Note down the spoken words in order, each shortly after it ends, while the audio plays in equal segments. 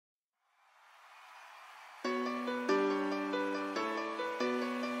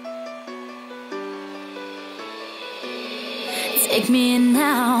Take me in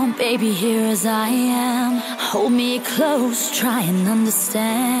now, baby, here as I am. Hold me close, try and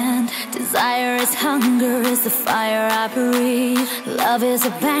understand. Desire is hunger, is the fire I breathe. Love is a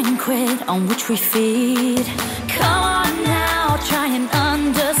banquet on which we feed. Come on now, try and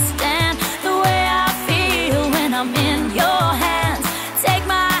understand the way I feel when I'm in your hands. Take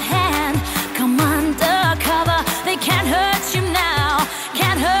my hand, come undercover. They can't hurt you now,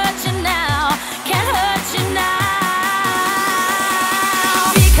 can't hurt you now, can't hurt you now.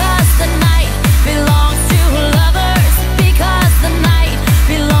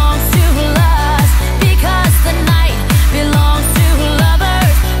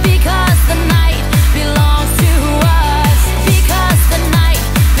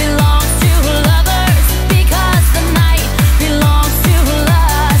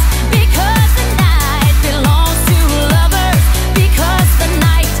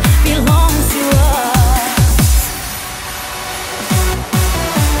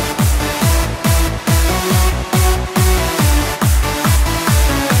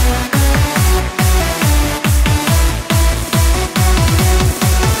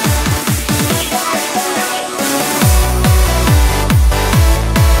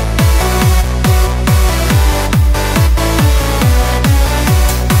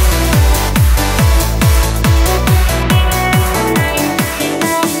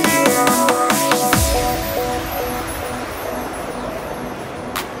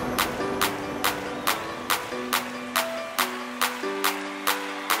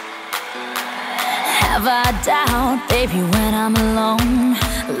 Have I doubt, baby, when I'm alone?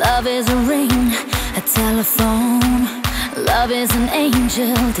 Love is a ring, a telephone. Love is an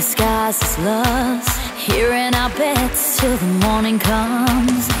angel disguised as lust. Here in our beds till the morning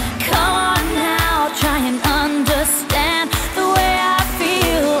comes. Come on now, try and understand the way I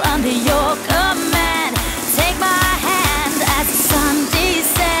feel under your command. Take my hand as the sun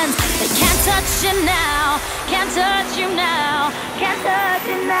descends. They can't touch you now, can't touch you now, can't touch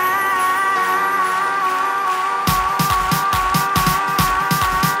you now.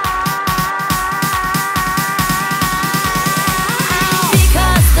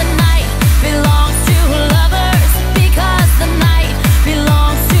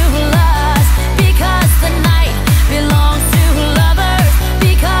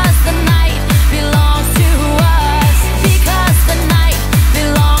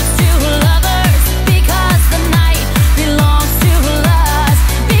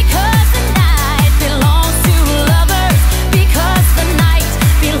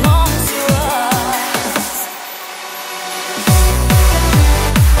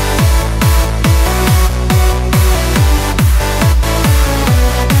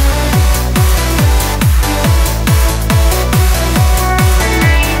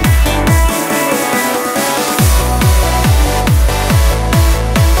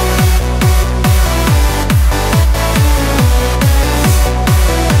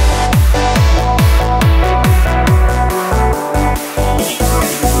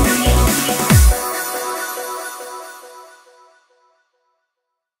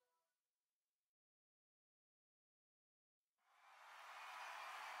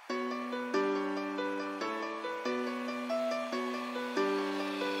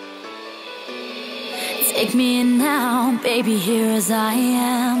 Take me in now, baby, here as I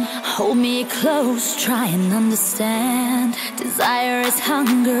am. Hold me close, try and understand. Desire is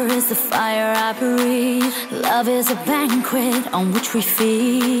hunger, is the fire I breathe. Love is a banquet on which we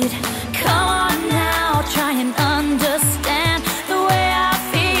feed. Come on now, try and understand.